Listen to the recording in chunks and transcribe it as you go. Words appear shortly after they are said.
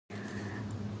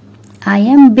I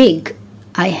am big.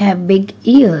 I have big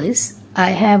ears.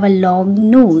 I have a long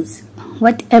nose.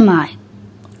 What am I?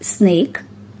 Snake,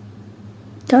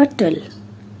 turtle,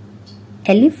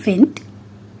 elephant,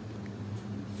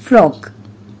 frog.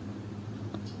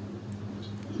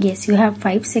 Yes, you have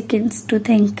 5 seconds to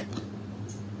think.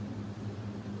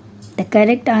 The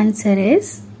correct answer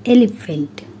is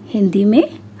elephant. Hindi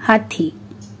में हाथी.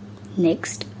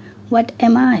 Next, what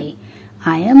am I?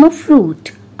 I am a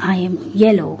fruit. I am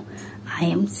yellow. I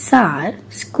am sour.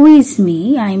 Squeeze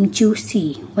me. I am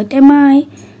juicy. What am I?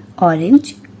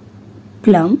 Orange,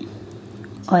 plum,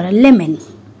 or a lemon?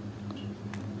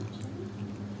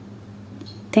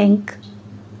 Think.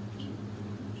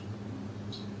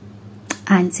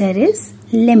 Answer is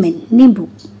lemon, nimbu.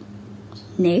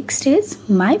 Next is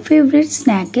my favorite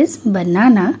snack is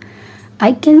banana.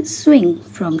 I can swing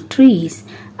from trees.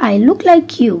 I look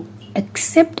like you,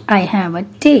 except I have a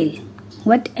tail.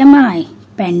 What am I?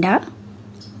 Panda,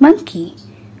 monkey,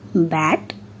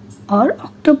 bat, or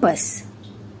octopus?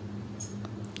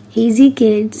 Easy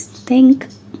kids, think.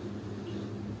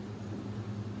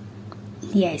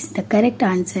 Yes, the correct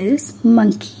answer is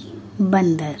monkey,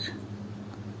 bandar.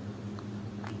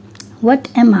 What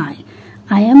am I?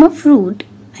 I am a fruit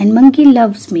and monkey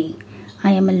loves me.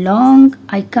 I am long,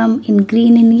 I come in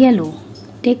green and yellow.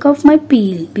 Take off my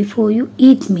peel before you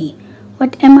eat me.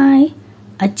 What am I?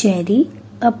 A cherry,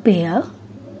 a pear,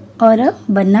 or a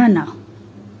banana?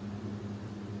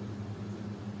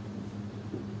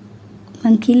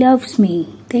 Monkey loves me.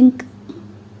 Think.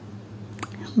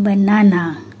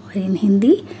 Banana. और in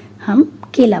Hindi हम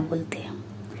केला बोलते हैं.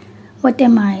 What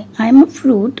am I? I am a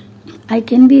fruit. I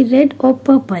can be red or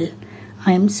purple.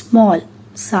 I am small,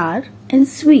 sour and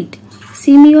sweet.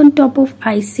 See me on top of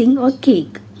icing or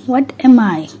cake. What am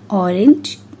I?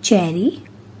 Orange, cherry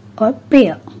or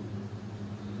pear?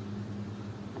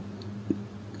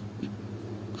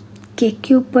 Cake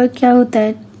के ऊपर क्या होता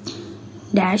है?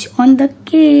 Dash on the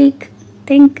cake.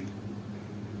 Think.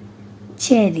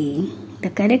 Cherry. The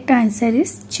correct answer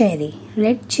is cherry,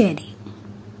 red cherry.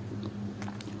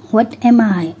 What am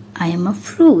I? I am a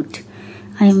fruit.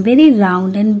 I am very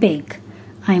round and big.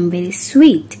 I am very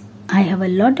sweet. I have a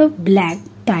lot of black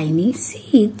tiny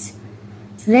seeds,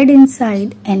 red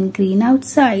inside and green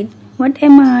outside. What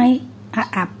am I? An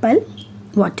apple,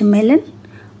 watermelon,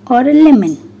 or a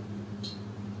lemon?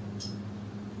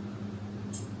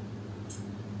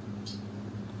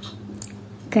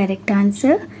 Correct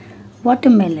answer,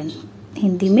 watermelon.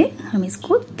 Hindi में हम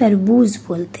इसको तरबूज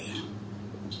बोलते हैं.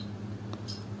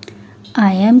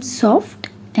 I am soft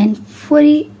and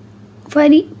furry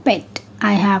pet.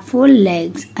 I have 4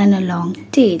 legs and a long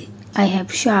tail. I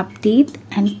have sharp teeth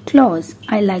and claws.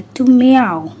 I like to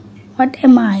meow. What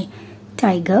am I?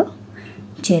 Tiger,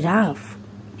 giraffe,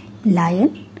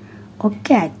 lion, or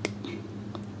cat?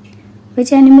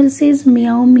 Which animal says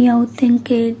meow meow? Think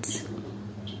kids.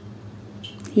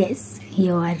 Yes,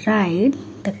 you are right.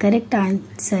 The correct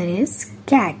answer is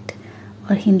cat.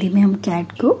 और हिंदी में हम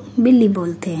cat को बिल्ली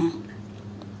बोलते हैं.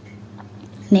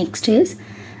 Next is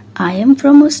I am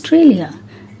from Australia.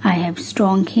 I have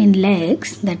strong hind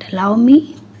legs that allow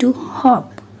me to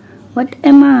hop. What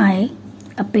am I?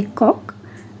 A peacock,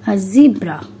 a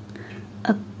zebra,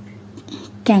 a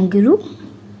kangaroo,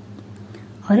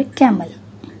 or a camel?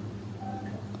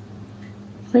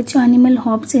 Which animal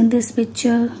hops in this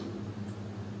picture?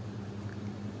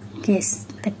 Yes,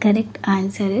 the correct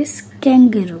answer is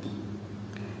kangaroo.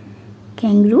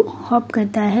 Kangaroo hop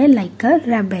करता है like a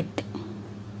rabbit.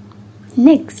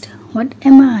 Next, what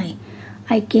am I?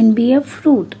 I can be a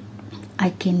fruit. I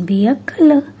can be a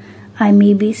color. I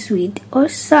may be sweet or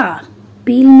sour.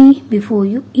 Peel me before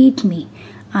you eat me.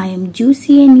 I am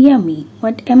juicy and yummy.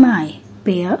 What am I?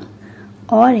 Pear,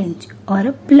 orange, or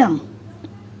a plum?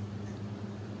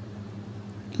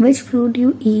 Which fruit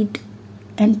you eat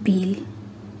and peel?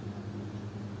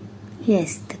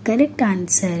 Yes, the correct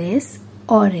answer is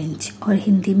orange. और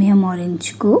हिंदी में हम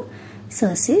orange को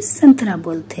स से संतरा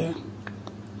बोलते हैं.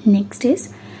 Next is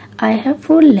I have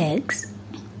 4 legs.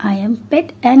 I am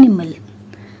pet animal.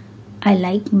 I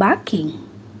like barking.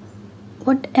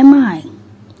 What am I?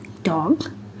 Dog,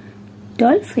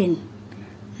 dolphin,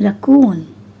 raccoon,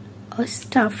 or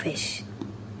starfish?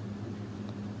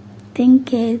 Think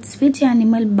kids, which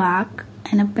animal bark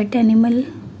and a pet animal?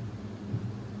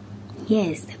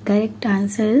 Yes, the correct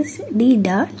answer is D,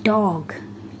 the dog,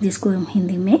 जिसको हम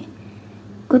हिंदी में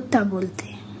कुत्ता बोलते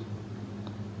हैं.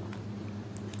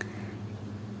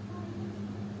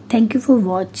 Thank you for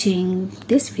watching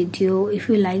this video. If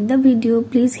you like the video,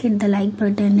 please hit the like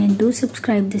button and do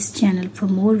subscribe this channel for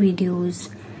more videos.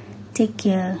 Take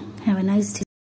care. Have a nice day.